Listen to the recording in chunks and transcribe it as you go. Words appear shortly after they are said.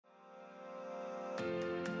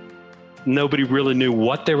Nobody really knew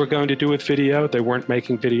what they were going to do with video. They weren't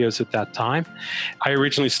making videos at that time. I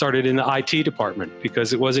originally started in the IT department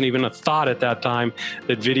because it wasn't even a thought at that time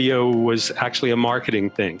that video was actually a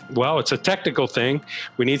marketing thing. Well, it's a technical thing.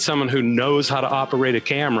 We need someone who knows how to operate a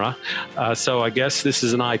camera. So I guess this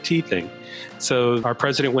is an IT thing. So our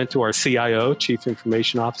president went to our CIO, Chief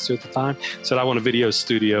Information Officer at the time, said, I want a video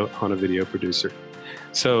studio, I want a video producer.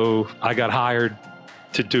 So I got hired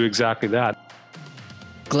to do exactly that.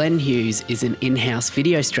 Glenn Hughes is an in-house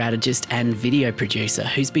video strategist and video producer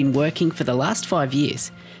who's been working for the last 5 years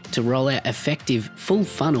to roll out effective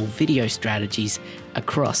full-funnel video strategies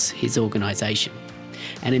across his organisation.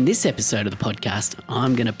 And in this episode of the podcast,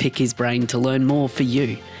 I'm going to pick his brain to learn more for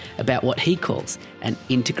you about what he calls an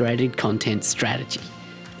integrated content strategy.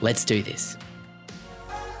 Let's do this.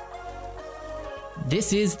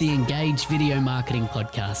 This is the Engage Video Marketing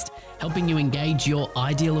Podcast, helping you engage your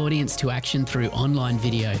ideal audience to action through online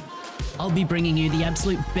video. I'll be bringing you the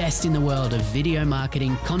absolute best in the world of video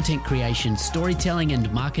marketing, content creation, storytelling,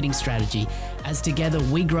 and marketing strategy, as together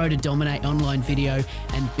we grow to dominate online video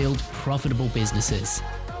and build profitable businesses.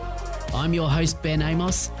 I'm your host, Ben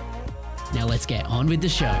Amos. Now let's get on with the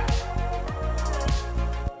show.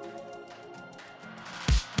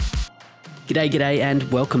 G'day, and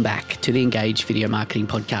welcome back to the Engage Video Marketing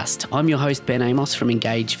Podcast. I'm your host, Ben Amos from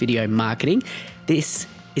Engage Video Marketing. This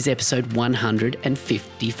is episode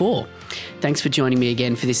 154. Thanks for joining me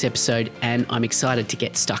again for this episode, and I'm excited to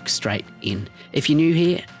get stuck straight in. If you're new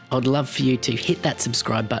here, I'd love for you to hit that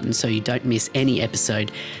subscribe button so you don't miss any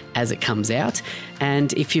episode as it comes out.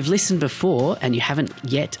 And if you've listened before and you haven't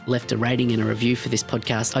yet left a rating and a review for this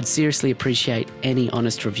podcast, I'd seriously appreciate any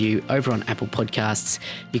honest review over on Apple Podcasts.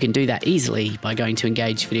 You can do that easily by going to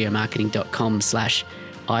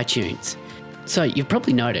engagevideomarketing.com/iTunes. So you've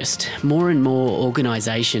probably noticed more and more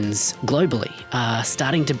organizations globally are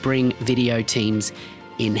starting to bring video teams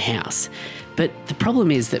in-house. But the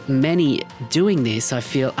problem is that many doing this, I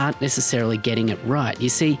feel, aren't necessarily getting it right. You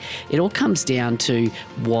see, it all comes down to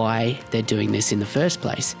why they're doing this in the first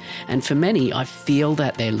place. And for many, I feel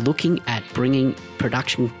that they're looking at bringing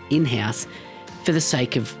production in-house for the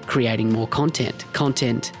sake of creating more content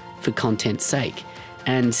for content's sake.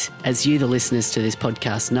 And as you, the listeners to this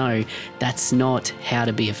podcast, know, that's not how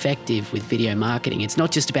to be effective with video marketing. It's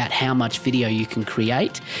not just about how much video you can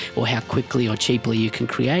create or how quickly or cheaply you can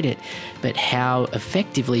create it, but how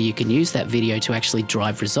effectively you can use that video to actually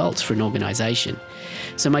drive results for an organization.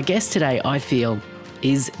 So my guest today, I feel,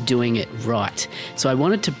 is doing it right. So I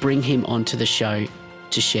wanted to bring him onto the show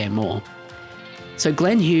to share more. So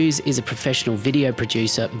Glenn Hughes is a professional video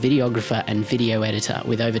producer, videographer, and video editor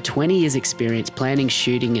with over 20 years experience planning,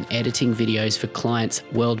 shooting, and editing videos for clients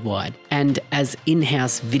worldwide. And as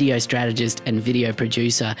in-house video strategist and video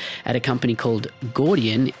producer at a company called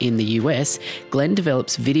Gordian in the US, Glenn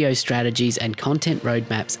develops video strategies and content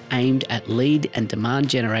roadmaps aimed at lead and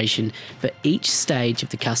demand generation for each stage of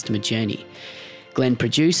the customer journey. Glenn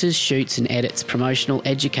produces, shoots and edits promotional,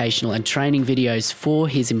 educational and training videos for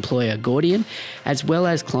his employer Gordian, as well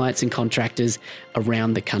as clients and contractors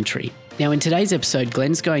around the country. Now in today's episode,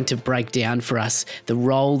 Glenn's going to break down for us the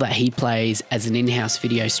role that he plays as an in-house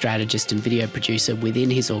video strategist and video producer within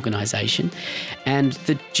his organisation and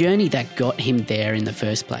the journey that got him there in the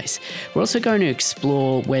first place. We're also going to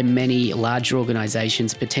explore where many larger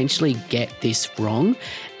organisations potentially get this wrong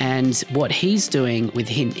and what he's doing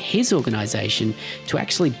within his organisation to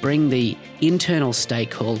actually bring the internal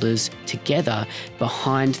stakeholders together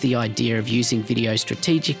behind the idea of using video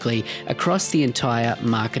strategically across the entire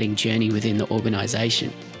marketing journey within the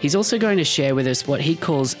organisation. He's also going to share with us what he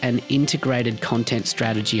calls an integrated content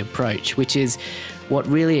strategy approach, which is what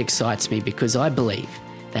really excites me because I believe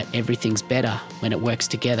that everything's better when it works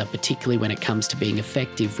together, particularly when it comes to being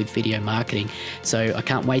effective with video marketing. So I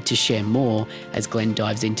can't wait to share more as Glenn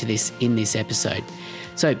dives into this in this episode.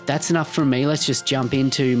 So that's enough from me. Let's just jump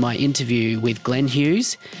into my interview with Glenn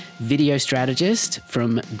Hughes, video strategist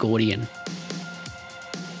from Gordian.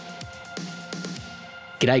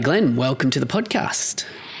 G'day, Glenn. Welcome to the podcast.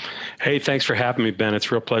 Hey, thanks for having me, Ben.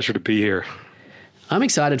 It's a real pleasure to be here. I'm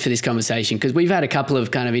excited for this conversation because we've had a couple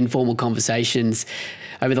of kind of informal conversations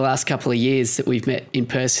over the last couple of years that we've met in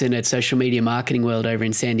person at Social Media Marketing World over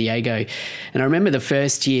in San Diego. And I remember the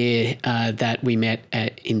first year that we met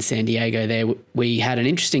in San Diego there, we had an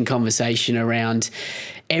interesting conversation around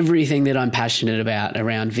everything that I'm passionate about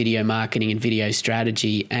around video marketing and video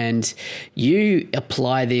strategy. And you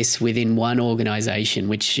apply this within one organization,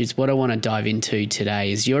 which is what I want to dive into today,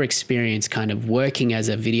 is your experience kind of working as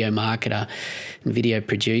a video marketer and video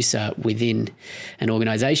producer within an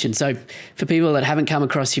organization. So for people that haven't come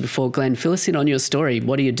across you before. Glenn, fill us in on your story.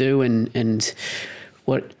 What do you do and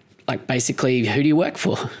what, like, basically, who do you work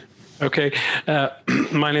for? Okay.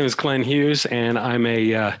 My name is Glenn Hughes, and I'm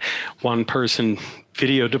a one-person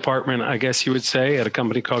video department, I guess you would say, at a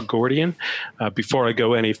company called Gordian. Before I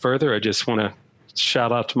go any further, I just want to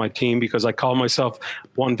shout out to my team because I call myself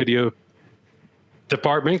one video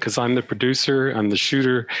department because I'm the producer, I'm the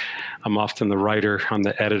shooter, I'm often the writer, I'm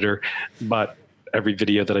the editor, but every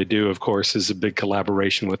video that I do, of course, is a big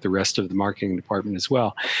collaboration with the rest of the marketing department as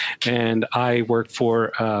well. And I work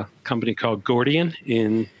for a company called Gordian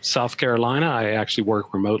in South Carolina. I actually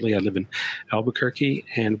work remotely. I live in Albuquerque,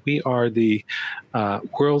 and we are the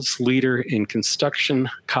world's leader in construction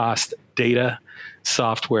cost data,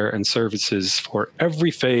 software, and services for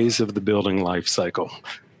every phase of the building life cycle.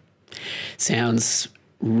 Sounds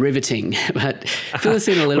riveting, but fill us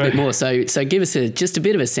in a little bit more. So give us just a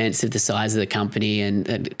bit of a sense of the size of the company and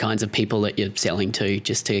the kinds of people that you're selling to,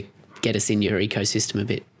 just to get us in your ecosystem a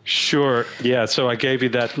bit. Sure. Yeah. So I gave you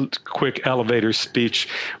that quick elevator speech,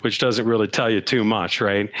 which doesn't really tell you too much,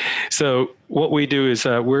 right? So what we do is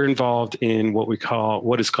we're involved in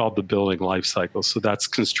what is called the building life cycle. So that's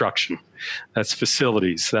construction, that's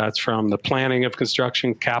facilities, that's from the planning of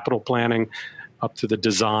construction, capital planning, up to the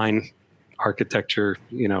design, architecture,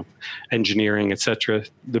 engineering, et cetera,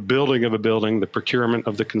 the building of a building, the procurement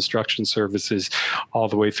of the construction services, all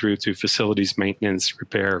the way through to facilities maintenance,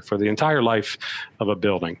 repair for the entire life of a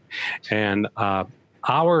building. And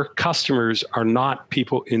our customers are not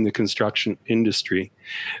people in the construction industry.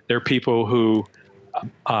 They're people who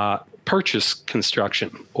purchase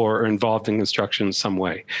construction or are involved in construction in some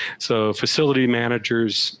way. So facility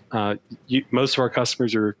managers, most of our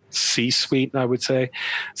customers are C-suite, I would say.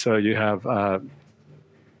 So you have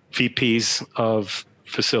VPs of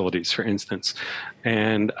facilities, for instance.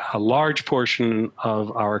 And a large portion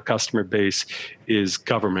of our customer base is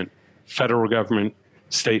government, federal government,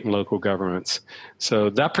 state and local governments. So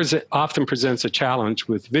that often presents a challenge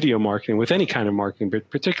with video marketing, with any kind of marketing, but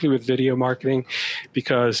particularly with video marketing,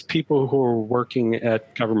 because people who are working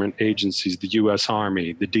at government agencies, the U.S.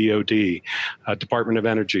 Army, the DOD, Department of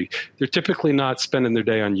Energy, they're typically not spending their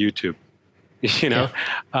day on YouTube.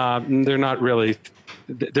 They're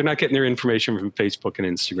not getting their information from Facebook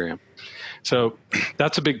and Instagram. So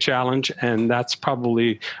that's a big challenge, and that's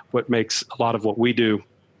probably what makes a lot of what we do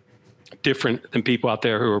different than people out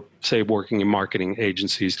there who are, say, working in marketing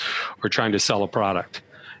agencies or trying to sell a product.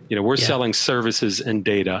 We're selling services and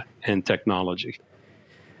data and technology.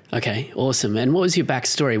 Okay, awesome. And what was your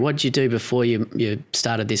backstory? What did you do before you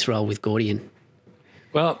started this role with Gordian?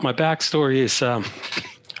 Well, my backstory is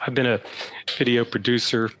I've been a video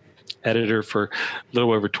producer, editor for a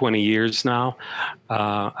little over 20 years now.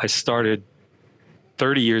 I started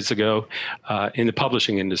 30 years ago in the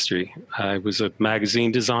publishing industry. I was a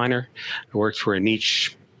magazine designer. I worked for a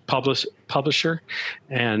niche publisher,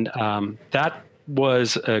 and that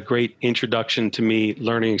was a great introduction to me,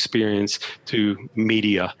 learning experience to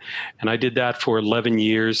media. And I did that for 11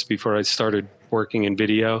 years before I started working in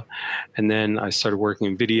video. And then I started working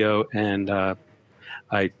in video, and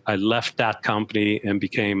I left that company and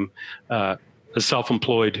became a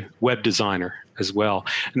self-employed web designer as well.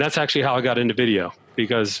 And that's actually how I got into video,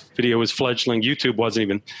 because video was fledgling. YouTube wasn't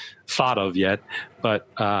even thought of yet. But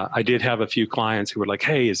I did have a few clients who were like,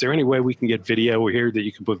 hey, is there any way we can get video? We're here that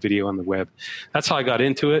you can put video on the web. That's how I got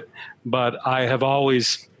into it. But I have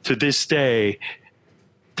always, to this day,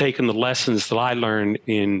 taken the lessons that I learned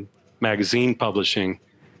in magazine publishing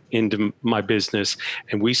into my business.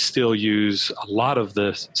 And we still use a lot of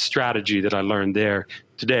the strategy that I learned there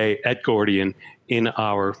today at Gordian in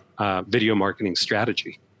our video marketing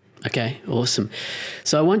strategy. Okay, awesome.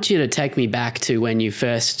 So I want you to take me back to when you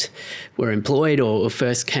first were employed or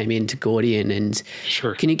first came into Gordian. And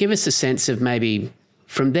sure. Can you give us a sense of maybe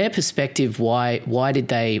from their perspective, why did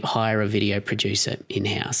they hire a video producer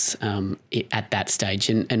in-house at that stage?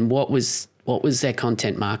 And what was their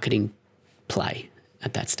content marketing play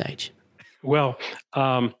at that stage? Well,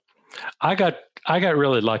 I got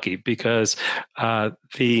really lucky because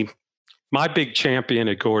my big champion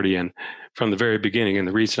at Gordian from the very beginning, and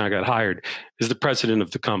the reason I got hired, is the president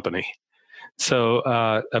of the company. So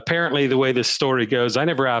apparently the way this story goes, I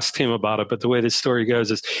never asked him about it, but the way this story goes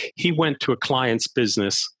is he went to a client's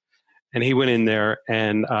business and he went in there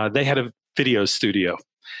and they had a video studio.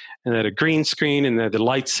 And they had a green screen and they had the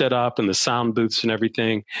lights set up and the sound booths and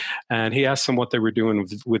everything. And he asked them what they were doing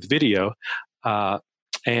with video.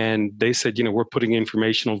 And they said, we're putting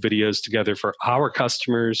informational videos together for our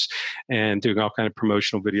customers and doing all kind of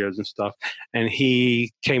promotional videos and stuff. And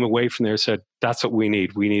he came away from there and said, that's what we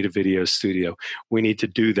need. We need a video studio. We need to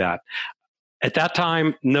do that. At that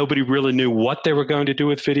time, nobody really knew what they were going to do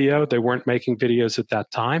with video. They weren't making videos at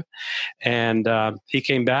that time. And he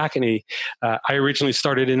came back and I originally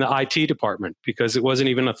started in the IT department because it wasn't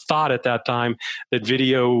even a thought at that time that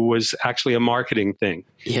video was actually a marketing thing.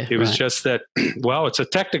 Yeah, it was right. just that, well, it's a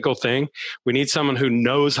technical thing. We need someone who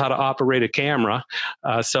knows how to operate a camera.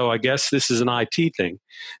 So I guess this is an IT thing.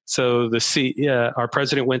 So our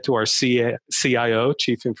president went to our CIO,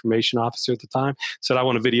 Chief Information Officer at the time, said, I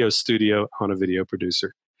want a video studio, I want a video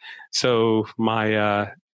producer. So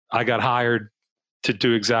I got hired to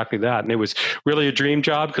do exactly that. And it was really a dream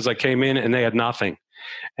job because I came in and they had nothing.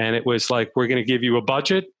 And it was like, we're going to give you a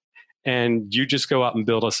budget and you just go out and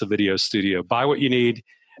build us a video studio, buy what you need.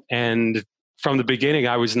 And from the beginning,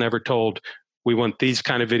 I was never told, we want these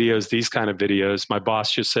kind of videos, these kind of videos. My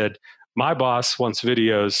boss just said, my boss wants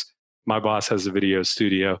videos. My boss has a video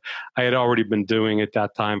studio. I had already been doing it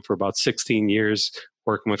that time for about 16 years,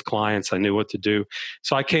 working with clients. I knew what to do.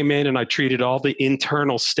 So I came in and I treated all the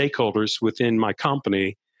internal stakeholders within my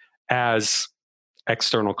company as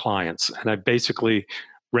external clients. And I basically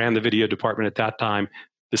ran the video department at that time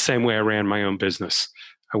the same way I ran my own business.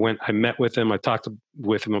 I met with them, I talked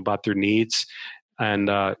with them about their needs. And,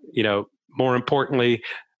 more importantly,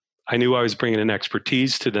 I knew I was bringing an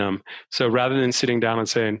expertise to them. So rather than sitting down and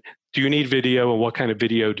saying, do you need video and what kind of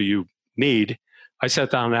video do you need? I sat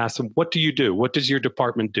down and asked them, what do you do? What does your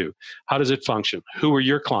department do? How does it function? Who are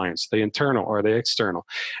your clients? Are they internal or are they external?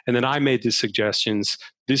 And then I made the suggestions.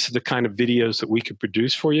 This is the kind of videos that we could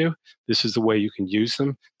produce for you. This is the way you can use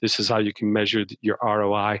them. This is how you can measure your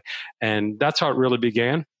ROI. And that's how it really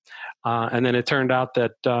began. And then it turned out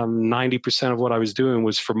that 90% of what I was doing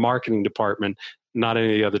was for marketing department, not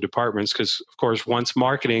any of the other departments. Because, of course, once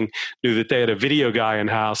marketing knew that they had a video guy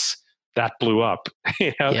in-house, that blew up.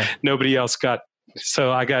 Nobody else got.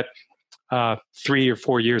 So I got 3 or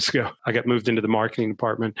 4 years ago, I got moved into the marketing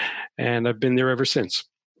department, and I've been there ever since.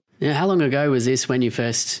 Now, how long ago was this when you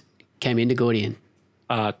first came into Gordian?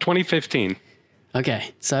 2015.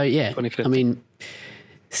 Okay, so yeah, 2015. I mean,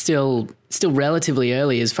 still relatively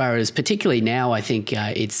early as far as, particularly now, I think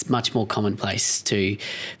it's much more commonplace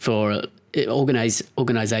for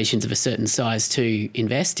organizations of a certain size to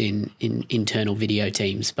invest in internal video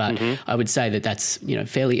teams. But I would say that that's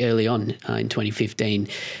fairly early on in 2015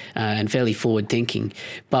 and fairly forward thinking.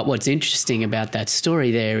 But what's interesting about that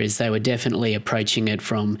story there is they were definitely approaching it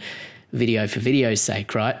from video for video's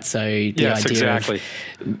sake, right? So the yes, idea exactly.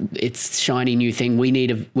 of it's shiny new thing. We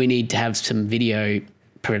need to have some video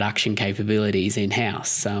production capabilities in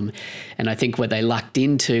house. And I think what they lucked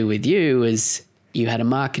into with you is you had a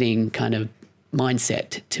marketing kind of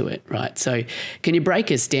mindset to it, right? So can you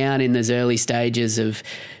break us down in those early stages of,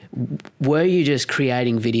 were you just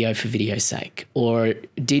creating video for video's sake, or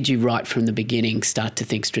did you right from the beginning start to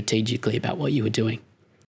think strategically about what you were doing?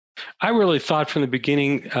 I really thought from the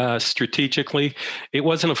beginning strategically. It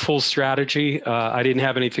wasn't a full strategy. I didn't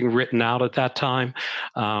have anything written out at that time.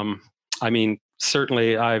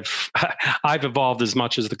 Certainly I've evolved as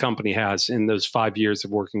much as the company has in those 5 years of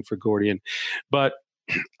working for Gordian. But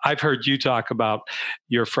I've heard you talk about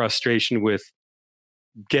your frustration with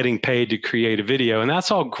getting paid to create a video, and that's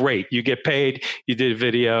all great. You get paid, you did a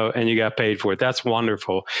video, and you got paid for it. That's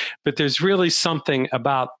wonderful. But there's really something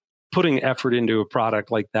about putting effort into a product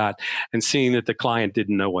like that and seeing that the client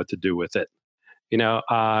didn't know what to do with it. They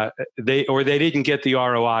didn't get the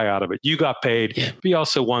ROI out of it. You got paid, but you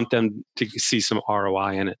also want them to see some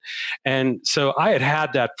ROI in it. And so I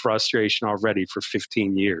had that frustration already for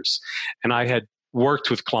 15 years. And I had worked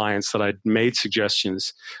with clients that I'd made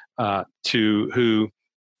suggestions to who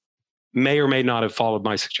may or may not have followed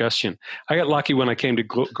my suggestion. I got lucky when I came to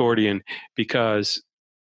Gordian because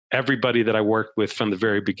everybody that I worked with from the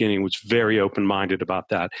very beginning was very open-minded about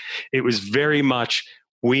that. It was very much,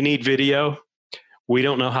 we need video. We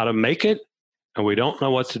don't know how to make it, and we don't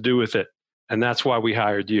know what to do with it. And that's why we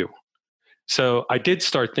hired you. So I did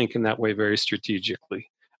start thinking that way very strategically,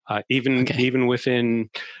 even within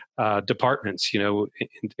departments,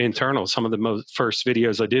 internal. Some of the first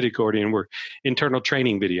videos I did at Gordian were internal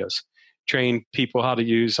training videos, train people how to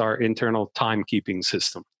use our internal timekeeping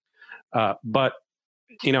system. But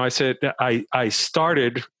I said I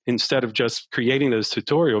started, instead of just creating those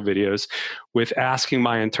tutorial videos, with asking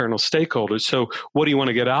my internal stakeholders, so what do you want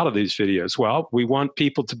to get out of these videos? Well, we want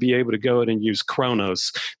people to be able to go in and use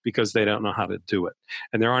Kronos because they don't know how to do it.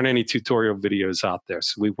 And there aren't any tutorial videos out there.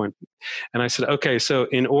 So we went, and I said, okay, so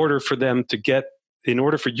in order for you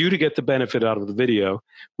to get the benefit out of the video,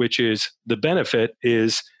 which is the benefit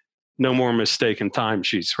is no more mistaken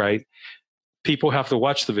timesheets, right? People have to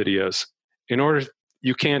watch the videos. In order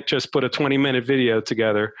you can't just put a 20-minute video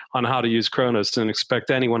together on how to use Kronos and expect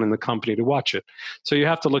anyone in the company to watch it. So you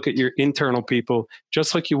have to look at your internal people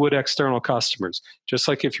just like you would external customers, just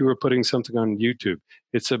like if you were putting something on YouTube.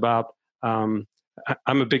 It's about, I'm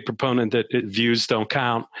a big proponent that views don't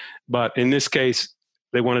count, but in this case,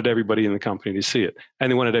 they wanted everybody in the company to see it,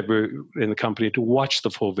 and they wanted everybody in the company to watch the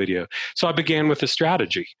full video. So I began with a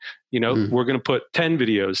strategy. We're going to put 10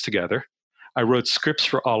 videos together. I wrote scripts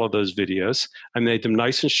for all of those videos. I made them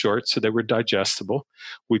nice and short so they were digestible.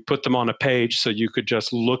 We put them on a page so you could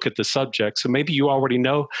just look at the subject. So maybe you already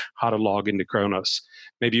know how to log into Kronos.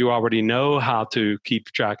 Maybe you already know how to keep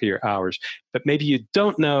track of your hours, but maybe you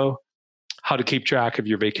don't know how to keep track of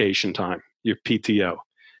your vacation time, your PTO.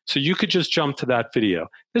 So you could just jump to that video.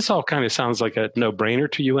 This all kind of sounds like a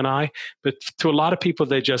no-brainer to you and I, but to a lot of people,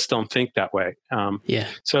 they just don't think that way.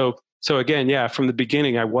 So again, yeah, from the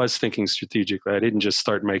beginning, I was thinking strategically. I didn't just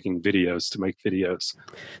start making videos to make videos.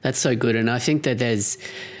 That's so good. And I think that there's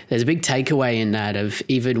a big takeaway in that of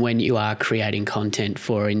even when you are creating content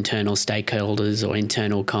for internal stakeholders or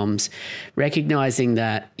internal comms, recognizing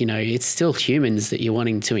that, it's still humans that you're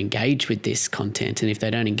wanting to engage with this content. And if they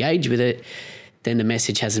don't engage with it, then the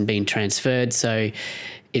message hasn't been transferred. So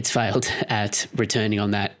it's failed at returning on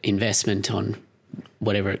that investment on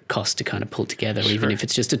whatever it costs to kind of pull together, Sure. even if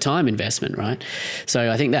it's just a time investment, right? So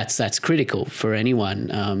I think that's critical for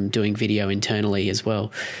anyone doing video internally as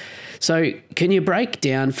well. So can you break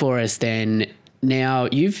down for us then, now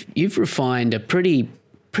you've refined a pretty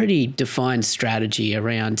defined strategy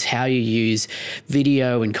around how you use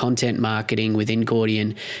video and content marketing within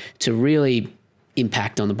Gordian to really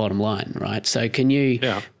impact on the bottom line, right? So can you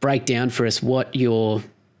break down for us what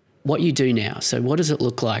you do now? So what does it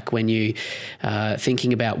look like when you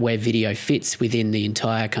thinking about where video fits within the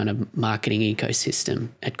entire kind of marketing ecosystem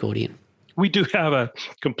at Gordian? We do have a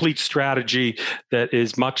complete strategy that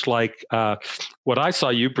is much like what I saw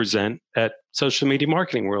you present at Social Media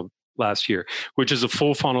Marketing World last year, which is a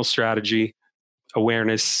full funnel strategy,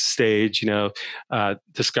 awareness stage,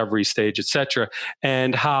 discovery stage, et cetera,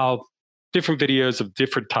 and how different videos of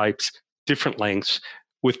different types, different lengths,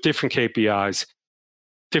 with different KPIs,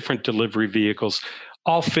 different delivery vehicles,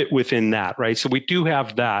 all fit within that, right? So we do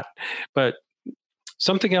have that. But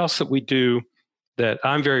something else that we do that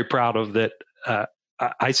I'm very proud of that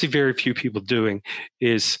I see very few people doing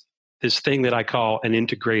is this thing that I call an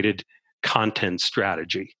integrated content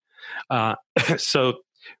strategy. So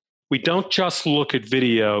we don't just look at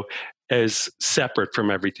video as separate from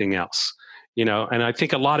everything else, and I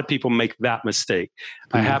think a lot of people make that mistake.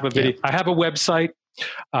 I have a video, I have a website,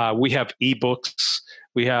 we have ebooks,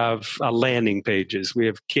 we have landing pages, we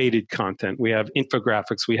have gated content, we have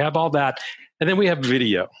infographics, we have all that, and then we have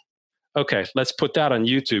video. Okay, let's put that on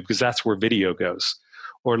YouTube because that's where video goes.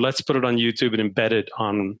 Or let's put it on YouTube and embed it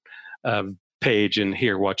on a page and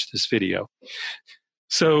here, watch this video.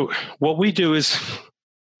 So what we do is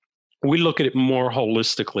we look at it more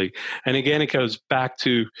holistically. And again, it goes back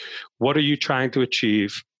to what are you trying to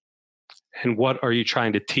achieve and what are you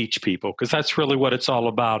trying to teach people? Because that's really what it's all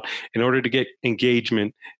about. In order to get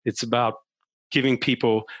engagement, it's about giving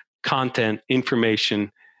people content,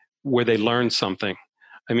 information where they learn something.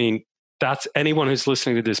 I mean, that's anyone who's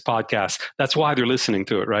listening to this podcast. That's why they're listening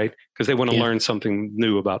to it, right? Because they want to learn something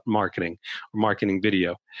new about marketing or marketing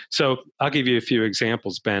video. So I'll give you a few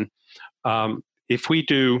examples, Ben. If we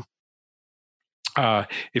do a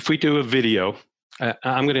video,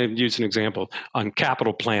 I'm going to use an example on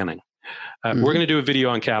capital planning. We're going to do a video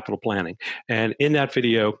on capital planning, and in that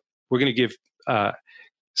video, we're going to give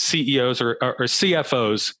CEOs or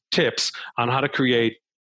CFOs tips on how to create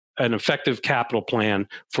an effective capital plan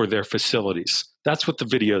for their facilities. That's what the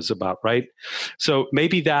video is about, right? So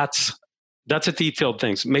maybe that's a detailed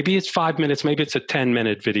thing. So maybe it's 5 minutes, maybe it's a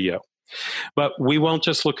 10-minute video. But we won't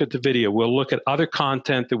just look at the video. We'll look at other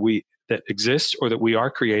content that exists or that we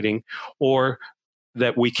are creating or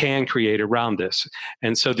that we can create around this.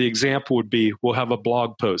 And so the example would be we'll have a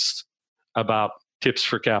blog post about tips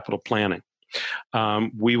for capital planning.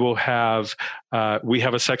 We have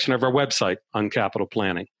a section of our website on capital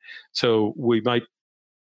planning. So we might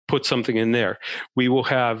put something in there. We'll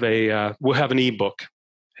have an ebook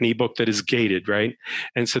that is gated, right?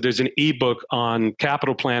 And so there's an ebook on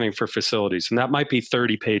capital planning for facilities, and that might be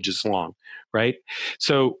 30 pages long, right?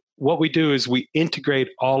 So what we do is we integrate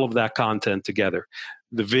all of that content together.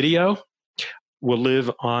 The video will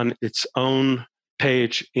live on its own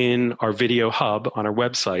page in our video hub on our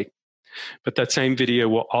website, but that same video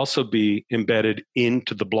will also be embedded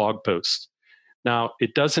into the blog post. Now,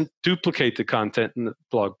 it doesn't duplicate the content in the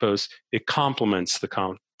blog post. It complements the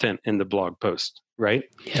content in the blog post, right?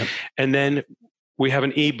 Yep. And then we have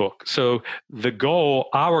an ebook. So the goal,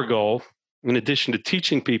 our goal, in addition to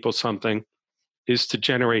teaching people something, is to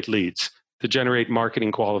generate leads, to generate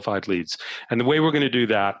marketing qualified leads. And the way we're going to do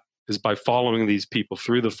that is by following these people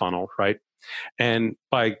through the funnel, right? And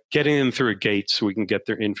by getting them through a gate so we can get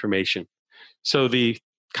their information. So the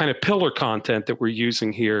kind of pillar content that we're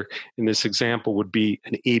using here in this example would be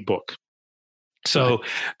an ebook. So right.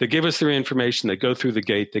 They give us their information, they go through the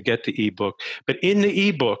gate, they get the ebook. But in the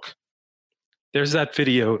ebook, there's that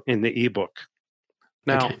video in the ebook.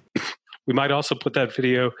 Now, we might also put that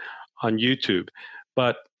video on YouTube.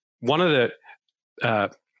 But one of the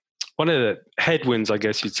headwinds, I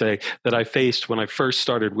guess you'd say, that I faced when I first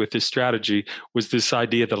started with this strategy was this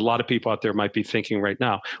idea that a lot of people out there might be thinking right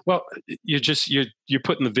now, well, you're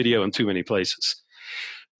putting the video in too many places.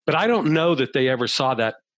 But I don't know that they ever saw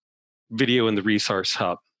that video in the Resource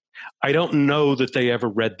Hub. I don't know that they ever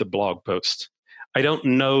read the blog post. I don't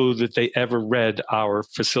know that they ever read our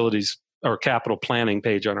facilities or capital planning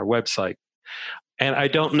page on our website. And I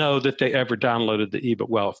don't know that they ever downloaded the ebook.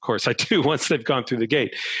 Well, of course I do once they've gone through the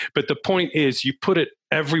gate. But the point is you put it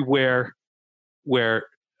everywhere where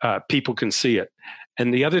people can see it.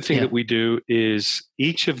 And the other thing that we do is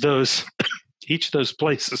each of those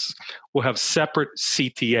places will have separate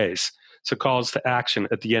CTAs, so calls to action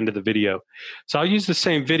at the end of the video. So I'll use the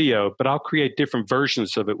same video, but I'll create different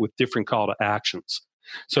versions of it with different call to actions.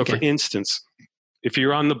 So for instance, if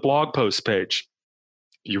you're on the blog post page,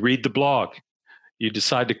 you read the blog, you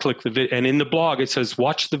decide to click the video, and in the blog it says,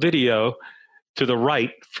 watch the video to the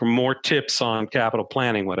right for more tips on capital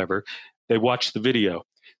planning, whatever. They watch the video.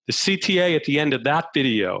 The CTA at the end of that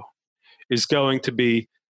video is going to be,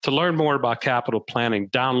 to learn more about capital planning,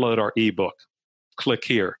 download our ebook. Click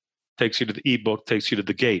here. Takes you to the ebook, takes you to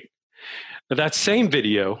the gate. Now that same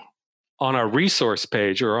video on our resource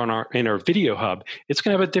page or in our video hub, it's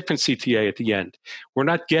going to have a different CTA at the end. We're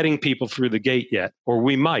not getting people through the gate yet, or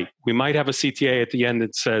we might have a CTA at the end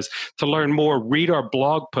that says, to learn more, read our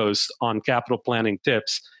blog post on capital planning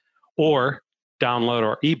tips or download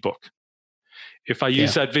our ebook. If I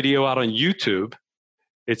use that video out on YouTube,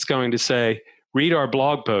 it's going to say, read our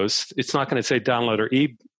blog post. It's not going to say download our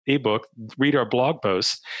ebook, read our blog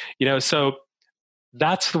post. So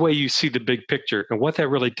that's the way you see the big picture. And what that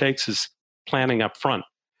really takes is planning up front.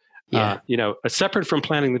 Separate from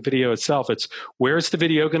planning the video itself, it's where's the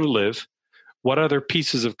video going to live? What other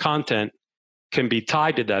pieces of content can be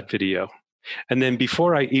tied to that video? And then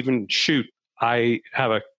before I even shoot, I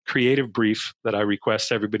have a creative brief that I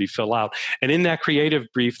request everybody fill out. And in that creative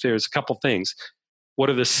brief, there's a couple things. What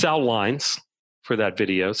are the cell lines for that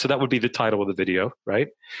video? So that would be the title of the video, right?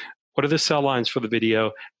 What are the cell lines for the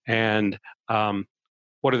video? And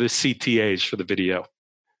what are the CTAs for the video?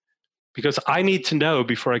 Because I need to know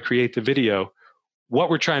before I create the video what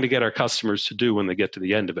we're trying to get our customers to do when they get to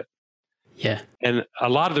the end of it. Yeah. And a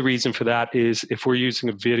lot of the reason for that is if we're using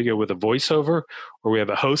a video with a voiceover or we have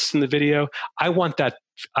a host in the video, I want that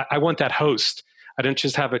host. I don't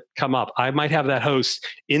just have it come up. I might have that host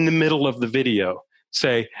in the middle of the video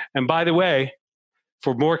say, and by the way,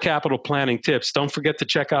 for more capital planning tips, don't forget to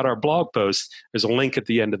check out our blog post. There's a link at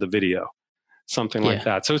the end of the video. Something like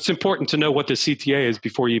that. So it's important to know what the CTA is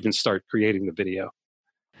before you even start creating the video.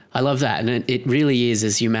 I love that. And it really is,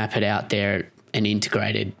 as you map it out there, an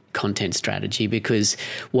integrated content strategy, because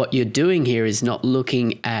what you're doing here is not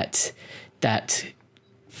looking at that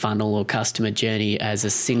funnel or customer journey as a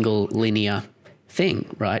single linear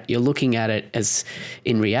thing, right? You're looking at it as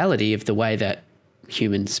in reality of the way that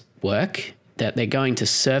humans work, that they're going to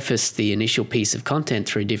surface the initial piece of content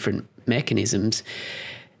through different mechanisms.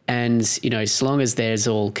 And, as long as there's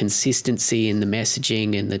all consistency in the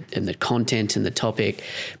messaging and the content and the topic,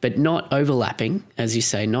 but not overlapping, as you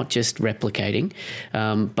say, not just replicating,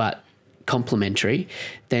 but complementary,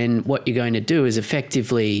 then what you're going to do is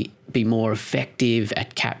effectively be more effective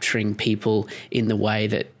at capturing people in the way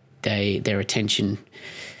that their attention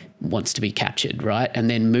wants to be captured, right? And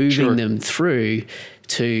then moving them through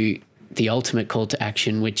to the ultimate call to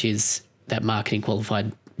action, which is that marketing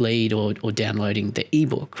qualified lead or downloading the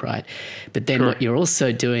ebook, right? But then what you're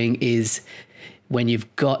also doing is when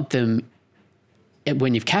you've captured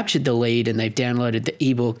the lead and they've downloaded the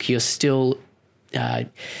ebook, you're still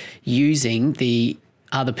using the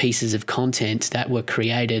other pieces of content that were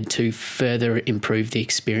created to further improve the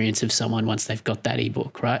experience of someone once they've got that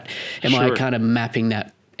ebook, right? Am I kind of mapping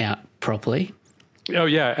that out properly? Oh,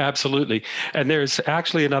 yeah, absolutely. And there's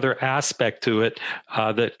actually another aspect to it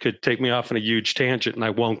that could take me off on a huge tangent, and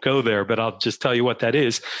I won't go there, but I'll just tell you what that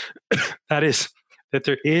is. That is that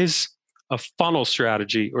there is a funnel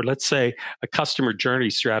strategy, or let's say a customer journey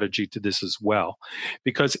strategy to this as well.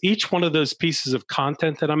 Because each one of those pieces of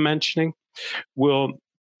content that I'm mentioning will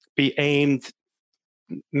be aimed,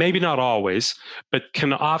 maybe not always, but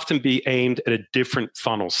can often be aimed at a different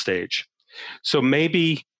funnel stage. So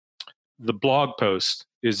maybe the blog post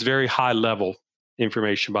is very high level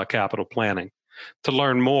information about capital planning. To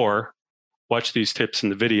learn more, watch these tips in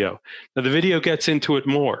the video. Now, the video gets into it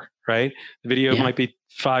more, right? The video might be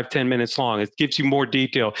 5-10 minutes long. It gives you more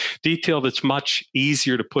detail that's much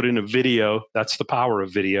easier to put in a video. That's the power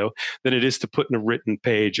of video, than it is to put in a written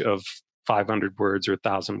page of 500 words or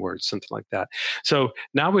 1,000 words, something like that. So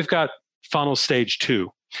now we've got funnel stage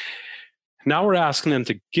 2. Now we're asking them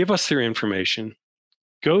to give us their information,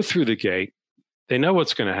 go through the gate. They know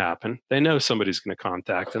what's going to happen. They know somebody's going to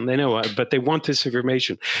contact them. They know, but they want this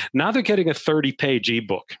information. Now they're getting a 30-page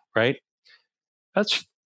ebook, right? That's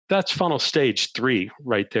funnel stage 3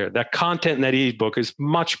 right there. That content in that ebook is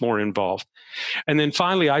much more involved. And then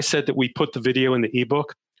finally, I said that we put the video in the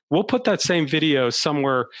ebook. We'll put that same video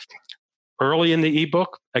somewhere early in the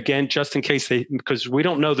ebook, again, just in case because we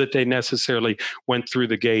don't know that they necessarily went through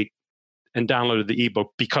the gate and downloaded the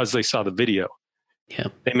ebook because they saw the video. Yeah.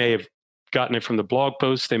 They may have gotten it from the blog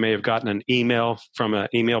post. They may have gotten an email from an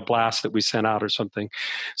email blast that we sent out or something.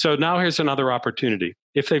 So now here's another opportunity.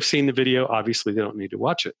 If they've seen the video, obviously they don't need to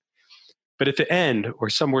watch it. But at the end, or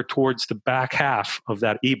somewhere towards the back half of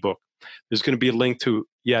that ebook, there's going to be a link to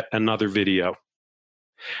yet another video.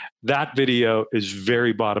 That video is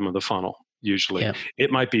very bottom of the funnel, usually. Yeah. It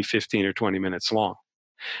might be 15 or 20 minutes long.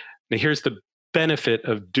 Now here's the benefit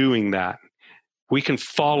of doing that. We can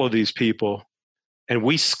follow these people and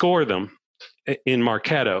we score them in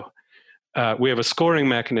Marketo. We have a scoring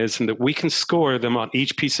mechanism that we can score them on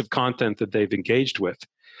each piece of content that they've engaged with.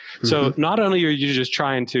 Mm-hmm. So not only are you just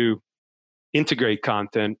trying to integrate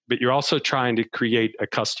content, but you're also trying to create a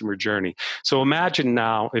customer journey. So imagine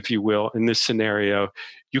now, if you will, in this scenario,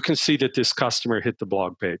 you can see that this customer hit the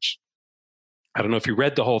blog page. I don't know if you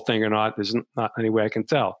read the whole thing or not. There's not any way I can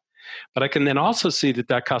tell. But I can then also see that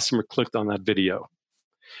that customer clicked on that video.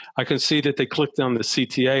 I can see that they clicked on the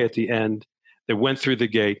CTA at the end. They went through the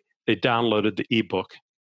gate. They downloaded the ebook.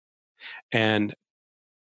 And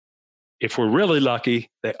if we're really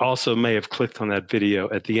lucky, they also may have clicked on that video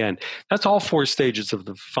at the end. That's all 4 stages of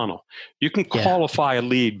the funnel. You can qualify a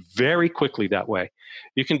lead very quickly that way.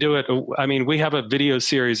 You can do it. I mean, we have a video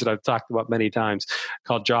series that I've talked about many times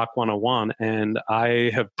called Jock 101. And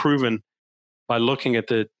I have proven by looking at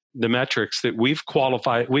the metrics that we've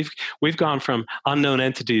qualified, we've gone from unknown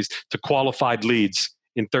entities to qualified leads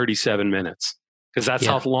in 37 minutes. Because that's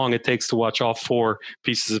how long it takes to watch all 4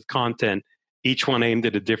 pieces of content, each one aimed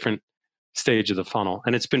at a different stage of the funnel.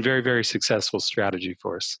 And it's been very, very successful strategy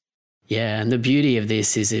for us. Yeah, and the beauty of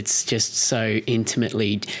this is it's just so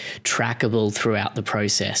intimately trackable throughout the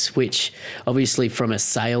process, which obviously from a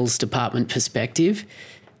sales department perspective,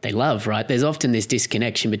 they love, right? There's often this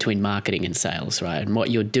disconnection between marketing and sales, right? And what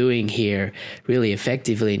you're doing here really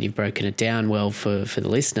effectively, and you've broken it down well for the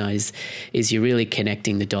listeners, is you're really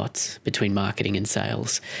connecting the dots between marketing and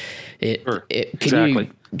sales. Can you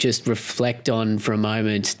just reflect on for a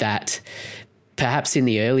moment that perhaps in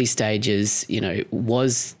the early stages,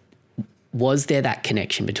 was there that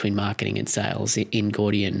connection between marketing and sales in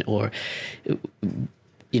Gordian, or,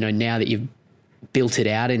 now that you've built it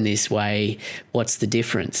out in this way, what's the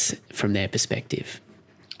difference from their perspective?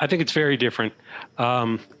 I think it's very different.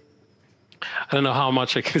 I don't know how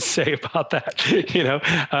much I can say about that,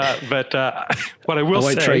 but what I will say...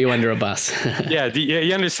 I won't throw you under a bus.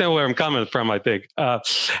 You understand where I'm coming from, I think.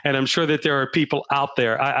 And I'm sure that there are people out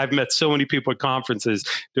there. I've met so many people at conferences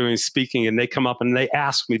doing speaking, and they come up and they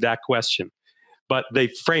ask me that question, but they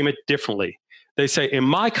frame it differently. They say, in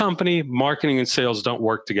my company, marketing and sales don't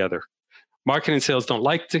work together. Marketing and sales don't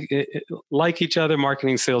like each other. Marketing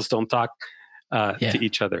and sales don't talk to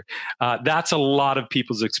each other. That's a lot of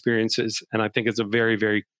people's experiences, and I think it's a very,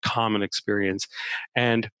 very common experience.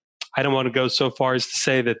 And I don't want to go so far as to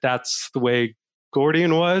say that that's the way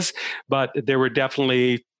Gordian was, but there were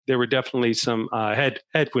definitely some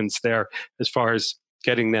headwinds there as far as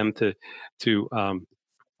getting them to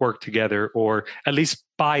work together, or at least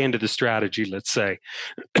buy into the strategy, let's say.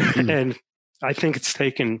 And I think it's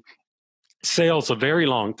taken sales a very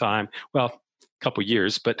long time. Well, a couple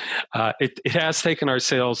years, but it has taken our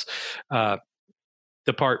sales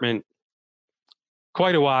department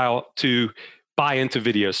quite a while to buy into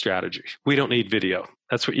video strategy. We don't need video.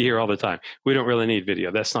 That's what you hear all the time. We don't really need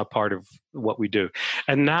video. That's not part of what we do.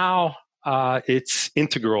 And now it's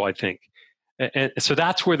integral, I think. And so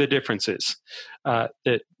that's where the difference is.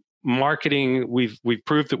 That marketing, we've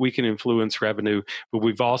proved that we can influence revenue, but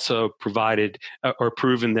we've also provided or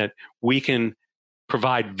proven that we can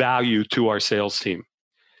provide value to our sales team.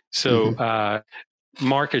 So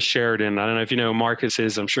Marcus Sheridan, I don't know if you know who Marcus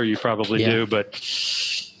is. I'm sure you probably do, but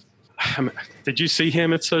did you see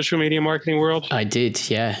him at Social Media Marketing World? I did,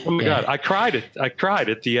 yeah. Oh my God, I cried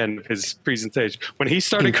at the end of his presentation. When he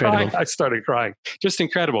started crying, I started crying. Just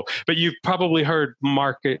incredible. But you've probably heard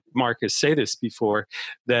Marcus say this before,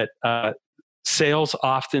 that sales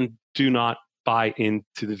often do not buy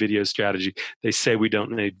into the video strategy. They say we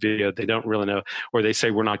don't need video. They don't really know, or they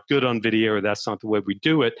say we're not good on video, or that's not the way we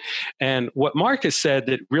do it. And what Marcus said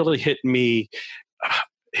that really hit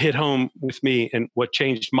home with me, and what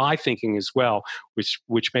changed my thinking as well,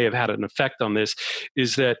 which may have had an effect on this,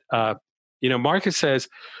 is that Marcus says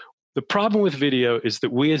the problem with video is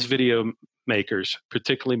that we as video makers,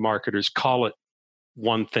 particularly marketers, call it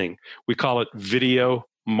one thing. We call it video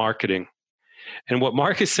marketing. And what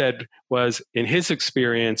Marcus said was, in his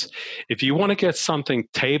experience, if you want to get something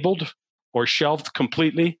tabled or shelved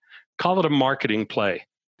completely, call it a marketing play.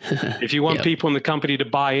 If you want people in the company to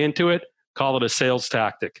buy into it, call it a sales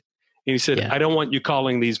tactic. And he said, I don't want you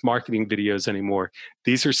calling these marketing videos anymore.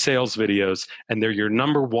 These are sales videos, and they're your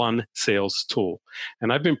number one sales tool.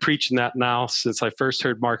 And I've been preaching that now since I first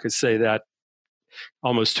heard Marcus say that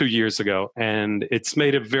almost 2 years ago. And it's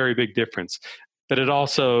made a very big difference. But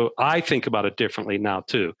I think about it differently now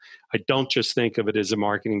too. I don't just think of it as a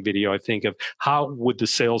marketing video. I think of, how would the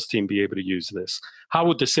sales team be able to use this? How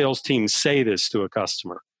would the sales team say this to a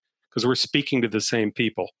customer? Because we're speaking to the same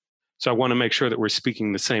people. So I want to make sure that we're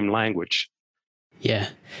speaking the same language. Yeah.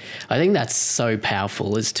 I think that's so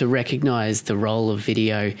powerful, is to recognize the role of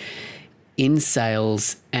video in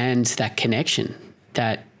sales and that connection,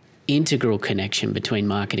 that integral connection between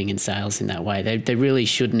marketing and sales in that way. They really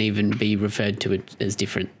shouldn't even be referred to it as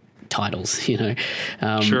different titles,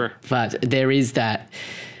 Sure. But there is that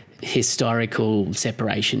historical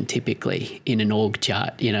separation typically in an org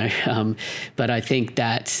chart, but I think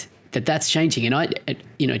that's changing. And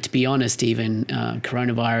to be honest, even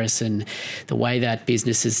coronavirus and the way that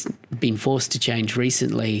business has been forced to change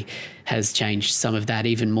recently has changed some of that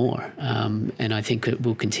even more. And I think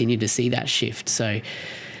we'll continue to see that shift. So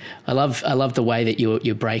I love the way that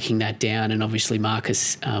you're breaking that down. And obviously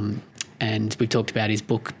Marcus, and we've talked about his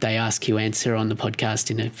book, They Ask You Answer, on the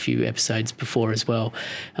podcast in a few episodes before as well.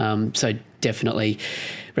 So definitely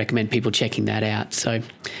recommend people checking that out. So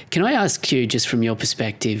can I ask you, just from your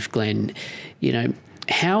perspective, Glenn,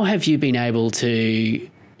 how have you been able to,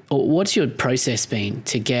 or what's your process been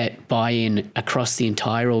to get buy-in across the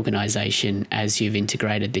entire organization as you've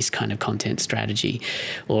integrated this kind of content strategy?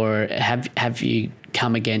 Or have you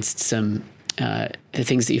come against some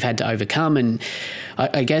things that you've had to overcome? And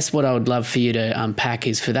I guess what I would love for you to unpack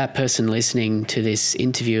is, for that person listening to this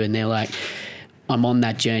interview and they're like, I'm on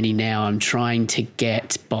that journey now, I'm trying to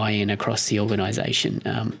get buy-in across the organization,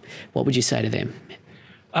 what would you say to them?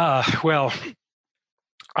 Well,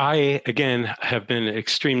 I, again, have been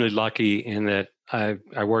extremely lucky in that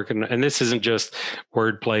I work in, and this isn't just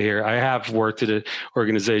wordplay here, I have worked at an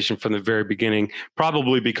organization from the very beginning,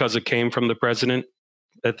 probably because it came from the president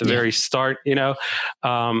at the very start,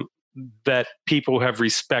 that people have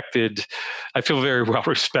respected. I feel very well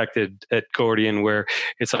respected at Gordian, where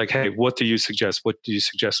it's like, hey, what do you suggest? What do you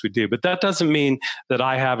suggest we do? But that doesn't mean that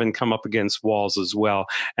I haven't come up against walls as well.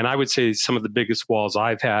 And I would say some of the biggest walls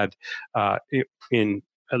I've had in,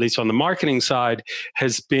 at least on the marketing side,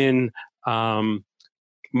 has been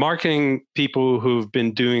marketing people who've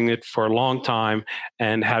been doing it for a long time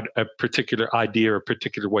and had a particular idea or a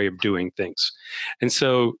particular way of doing things. And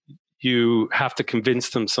so you have to convince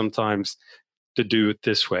them sometimes to do it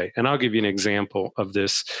this way. And I'll give you an example of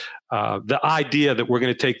this. The idea that we're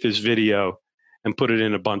going to take this video and put it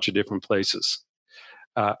in a bunch of different places.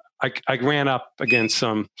 I ran up against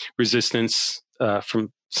some resistance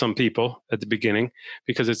from some people at the beginning,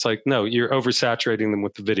 because it's like, no, you're oversaturating them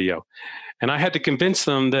with the video. And I had to convince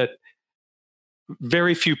them that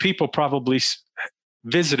very few people probably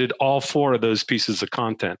visited all 4 of those pieces of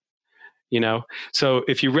content. So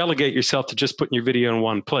if you relegate yourself to just putting your video in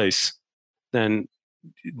one place, then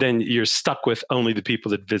you're stuck with only the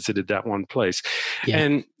people that visited that one place. Yeah.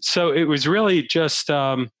 And so it was really just,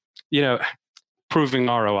 proving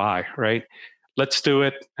ROI, right? Let's do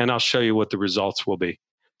it, and I'll show you what the results will be.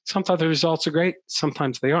 Sometimes the results are great,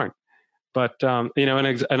 sometimes they aren't. But,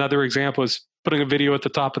 another example is putting a video at the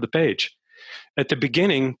top of the page. At the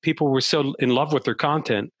beginning, people were so in love with their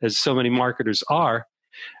content, as so many marketers are,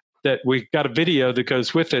 that we got a video that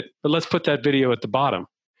goes with it, but let's put that video at the bottom,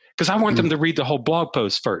 because I want them to read the whole blog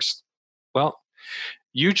post first. Well,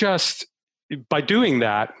 you just, by doing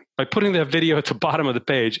that, by putting that video at the bottom of the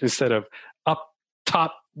page instead of up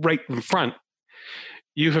top right in front,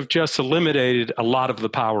 you have just eliminated a lot of the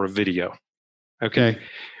power of video. Okay.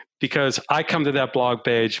 Because I come to that blog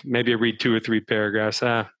page, maybe I read 2 or 3 paragraphs.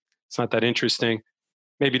 It's not that interesting.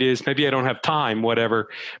 Maybe it is. Maybe I don't have time, whatever.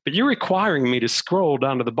 But you're requiring me to scroll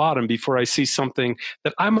down to the bottom before I see something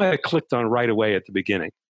that I might have clicked on right away at the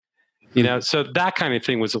beginning. You know, so that kind of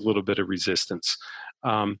thing was a little bit of resistance.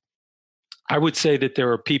 I would say that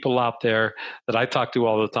there are people out there that I talk to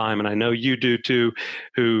all the time, and I know you do too,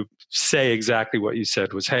 who say exactly what you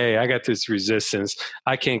said was, hey, I got this resistance.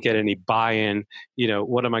 I can't get any buy-in. You know,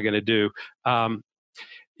 what am I going to do?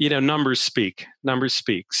 You know, numbers speak. Numbers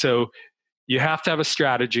speak. So you have to have a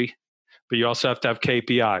strategy, but you also have to have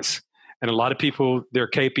KPIs. And a lot of people, their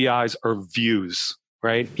KPIs are views,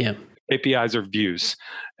 right? Yeah. KPIs are views.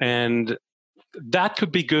 And that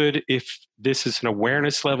could be good if this is an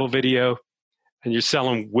awareness level video and you're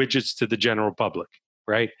selling widgets to the general public,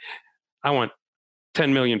 right? I want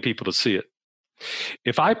 10 million people to see it.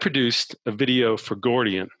 If I produced a video for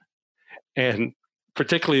Gordian, and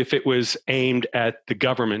particularly if it was aimed at the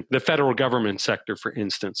government, the federal government sector, for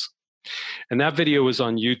instance, and that video was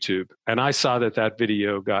on YouTube, and I saw that that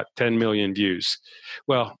video got 10 million views,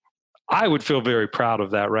 well, I would feel very proud of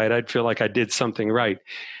that, right? I'd feel like I did something right.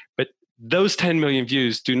 But those 10 million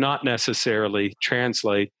views do not necessarily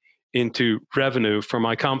translate into revenue for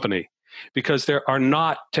my company, because there are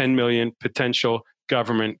not 10 million potential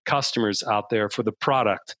government customers out there for the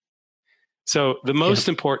product. So the most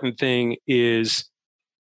important thing is,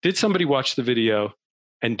 did somebody watch the video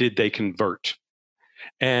and did they convert?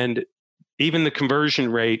 And even the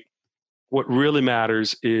conversion rate, what really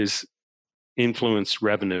matters is influence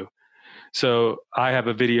revenue. So I have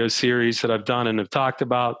a video series that I've done and have talked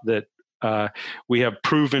about that we have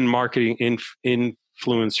proven marketing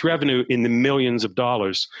influence revenue in the millions of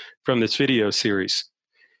dollars from this video series.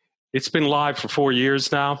 It's been live for 4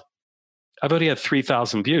 years now. I've already had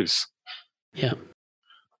 3,000 views. Yeah.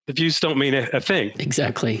 The views don't mean a thing.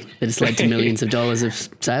 Exactly. It's led to millions of dollars of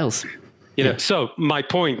sales. You know, so my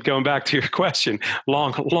point, going back to your question,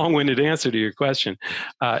 long-winded answer to your question,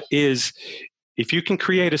 is if you can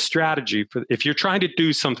create a strategy for, if you're trying to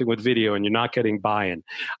do something with video and you're not getting buy-in,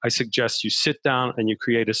 I suggest you sit down and you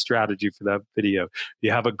create a strategy for that video.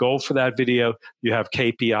 You have a goal for that video. You have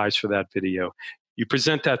KPIs for that video. You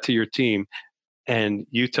present that to your team and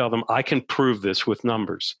you tell them, I can prove this with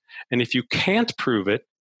numbers. And if you can't prove it,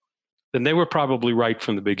 then they were probably right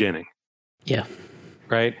from the beginning. Yeah.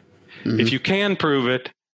 Right? Mm-hmm. If you can prove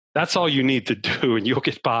it, that's all you need to do and you'll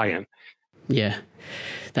get buy-in. Yeah.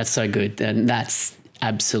 That's so good. And that's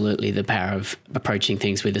absolutely the power of approaching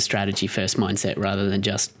things with a strategy first mindset rather than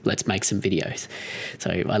just let's make some videos. So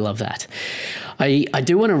I love that. I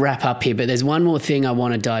do want to wrap up here, but there's one more thing I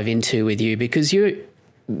want to dive into with you, because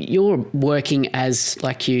you're working as,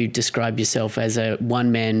 like you describe yourself, as a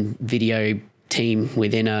one-man video team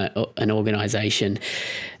within an organization.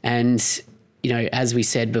 And, you know, as we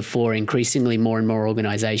said before, increasingly more and more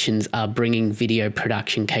organizations are bringing video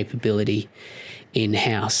production capability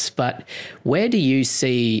in-house. But where do you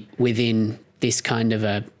see within this kind of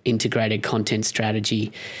a integrated content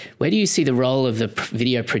strategy, where do you see the role of the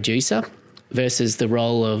video producer versus the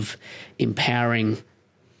role of empowering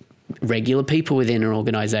regular people within an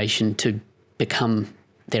organization to become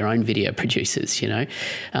their own video producers, you know?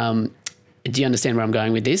 Do you understand where I'm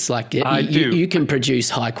going with this? Like, I do. You can produce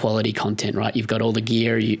high quality content, right? You've got all the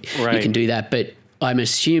gear, you can do that. But I'm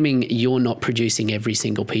assuming you're not producing every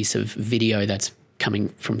single piece of video that's coming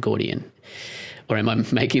from Gordian. Or am I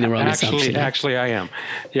making the wrong assumption? Actually, I am.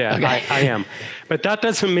 Yeah, okay. I am. But that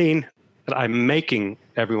doesn't mean that I'm making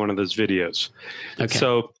every one of those videos. Okay.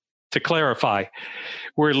 So to clarify,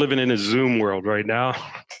 we're living in a Zoom world right now,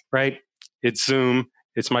 right? It's Zoom.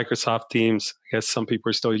 It's Microsoft Teams. I guess some people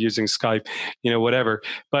are still using Skype, you know, whatever.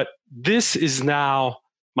 But this is now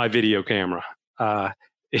my video camera,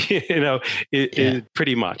 you know, it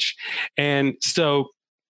pretty much. And so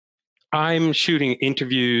I'm shooting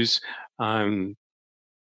interviews, I'm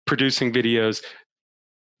producing videos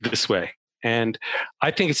this way. And I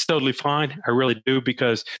think it's totally fine. I really do,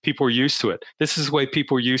 because people are used to it. This is the way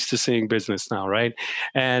people are used to seeing business now, right?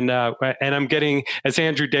 And I'm getting, as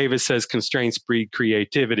Andrew Davis says, constraints breed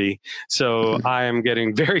creativity. So I am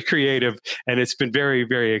getting very creative, and it's been very,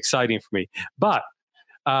 very exciting for me. But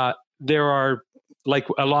there are, like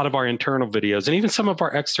a lot of our internal videos and even some of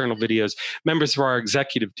our external videos, members of our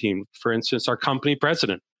executive team, for instance, our company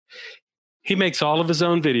president, he makes all of his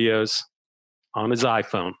own videos on his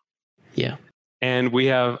iPhone. Yeah. And we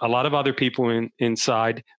have a lot of other people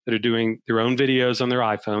inside that are doing their own videos on their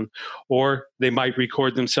iPhone, or they might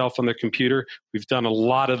record themselves on their computer. We've done a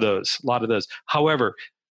lot of those. However,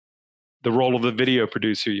 the role of the video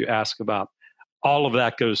producer you ask about, all of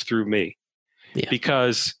that goes through me,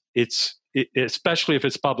 because especially if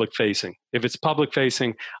it's public facing. If it's public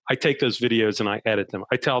facing, I take those videos and I edit them.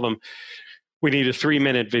 I tell them, we need a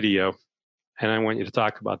 3-minute video, and I want you to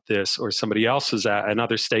talk about this, or somebody else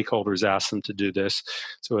another stakeholder's asked them to do this.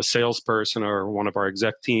 So a salesperson or one of our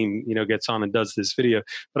exec team, gets on and does this video.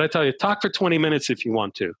 But I tell you, talk for 20 minutes if you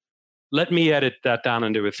want to. Let me edit that down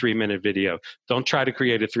into a 3-minute video. Don't try to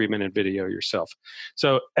create a 3-minute video yourself.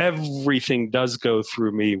 So everything does go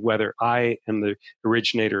through me, whether I am the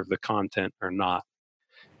originator of the content or not.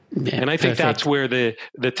 Yeah, and I think that's where the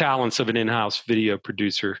talents of an in-house video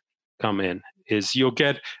producer come in. Is you'll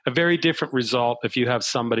get a very different result if you have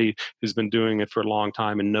somebody who's been doing it for a long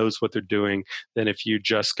time and knows what they're doing than if you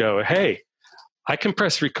just go, hey, I can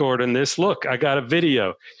press record on this. Look, I got a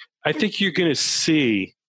video. I think you're going to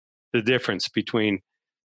see the difference between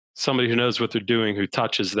somebody who knows what they're doing, who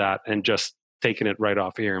touches that, and just taking it right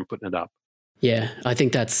off here and putting it up. Yeah, I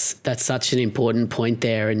think that's such an important point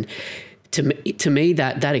there. And to me,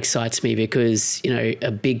 that excites me, because,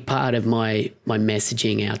 a big part of my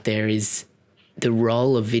messaging out there is the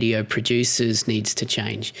role of video producers needs to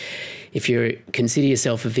change. If you consider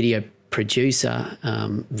yourself a video producer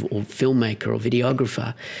or filmmaker or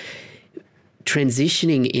videographer,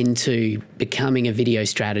 transitioning into becoming a video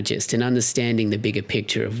strategist and understanding the bigger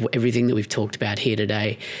picture of everything that we've talked about here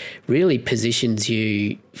today really positions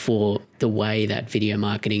you for the way that video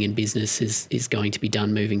marketing and business is going to be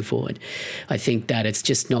done moving forward. I think that it's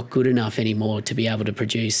just not good enough anymore to be able to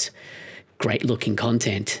produce great looking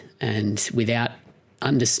content, and without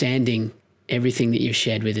understanding everything that you've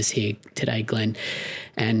shared with us here today, Glenn.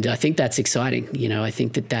 And I think that's exciting. I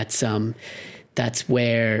think that's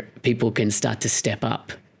where people can start to step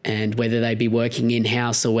up, and whether they be working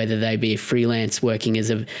in-house or whether they be a freelance working as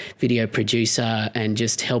a video producer and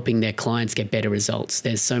just helping their clients get better results.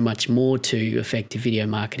 There's so much more to effective video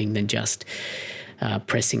marketing than just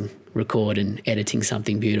pressing record and editing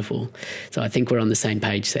something beautiful. So I think we're on the same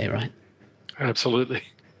page there, right? Absolutely.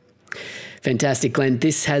 Fantastic, Glenn.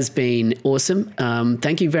 This has been awesome.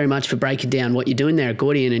 Thank you very much for breaking down what you're doing there at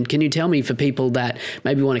Gordian. And can you tell me, for people that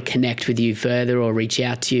maybe want to connect with you further or reach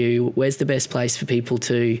out to you, where's the best place for people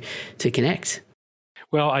to connect?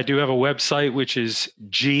 Well, I do have a website, which is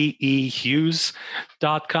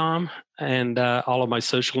gehughes.com, and all of my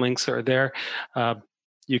social links are there.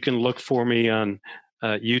 You can look for me on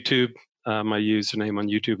YouTube. My username on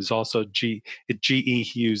YouTube is also GE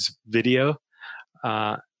Hughes Video.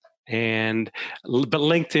 But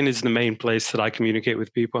LinkedIn is the main place that I communicate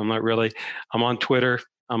with people. I'm on Twitter,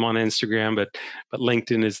 I'm on Instagram, but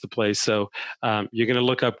LinkedIn is the place. So you're going to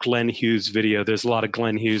look up Glenn Hughes Video. There's a lot of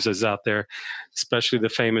Glenn Hugheses out there, especially the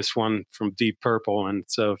famous one from Deep Purple. And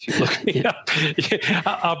so if you look me up,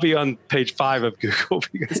 I'll be on page 5 of Google,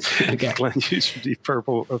 because Glenn Hughes from Deep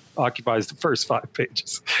Purple occupies the first 5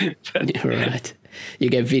 pages. Right. You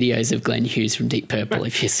get videos of Glenn Hughes from Deep Purple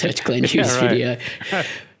if you search Glenn Hughes Video.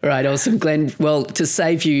 All right, awesome, Glenn. Well, to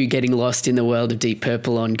save you getting lost in the world of Deep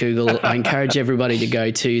Purple on Google, I encourage everybody to go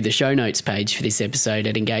to the show notes page for this episode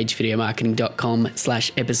at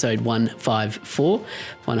engagevideomarketing.com/episode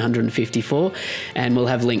 154, and we'll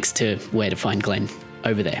have links to where to find Glenn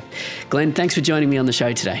over there. Glenn, thanks for joining me on the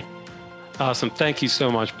show today. Awesome. Thank you so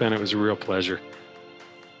much, Ben. It was a real pleasure.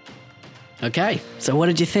 Okay, so what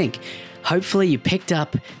did you think? Hopefully you picked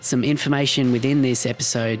up some information within this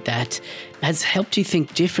episode that has helped you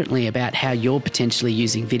think differently about how you're potentially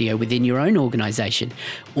using video within your own organization,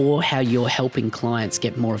 or how you're helping clients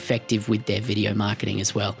get more effective with their video marketing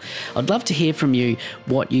as well. I'd love to hear from you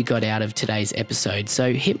what you got out of today's episode.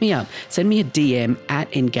 So hit me up, send me a DM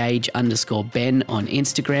at engage_Ben on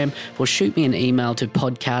Instagram, or shoot me an email to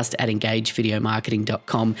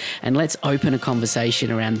podcast@engagevideomarketing.com, and let's open a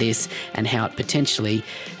conversation around this and how it potentially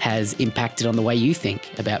has impacted on the way you think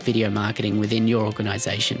about video marketing within your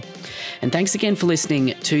organization. And thanks again for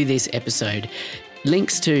listening to this episode.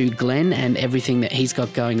 Links to Glenn and everything that he's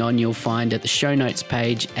got going on you'll find at the show notes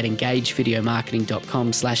page at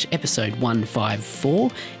engagevideomarketing.com/episode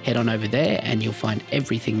 154. Head on over there and you'll find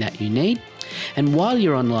everything that you need. And while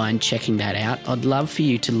you're online checking that out, I'd love for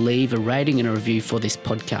you to leave a rating and a review for this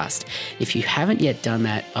podcast. If you haven't yet done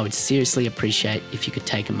that, I would seriously appreciate if you could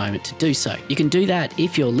take a moment to do so. You can do that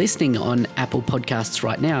if you're listening on Apple Podcasts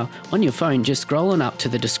right now. On your phone, just scroll on up to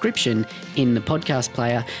the description in the podcast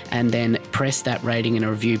player and then press that rating and a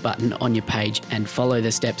review button on your page and follow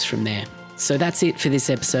the steps from there. So that's it for this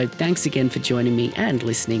episode. Thanks again for joining me and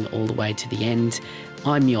listening all the way to the end.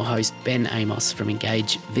 I'm your host, Ben Amos from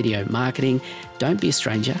Engage Video Marketing. Don't be a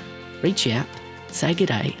stranger. Reach out, say good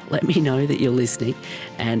day, let me know that you're listening,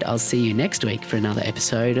 and I'll see you next week for another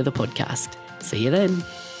episode of the podcast. See you then.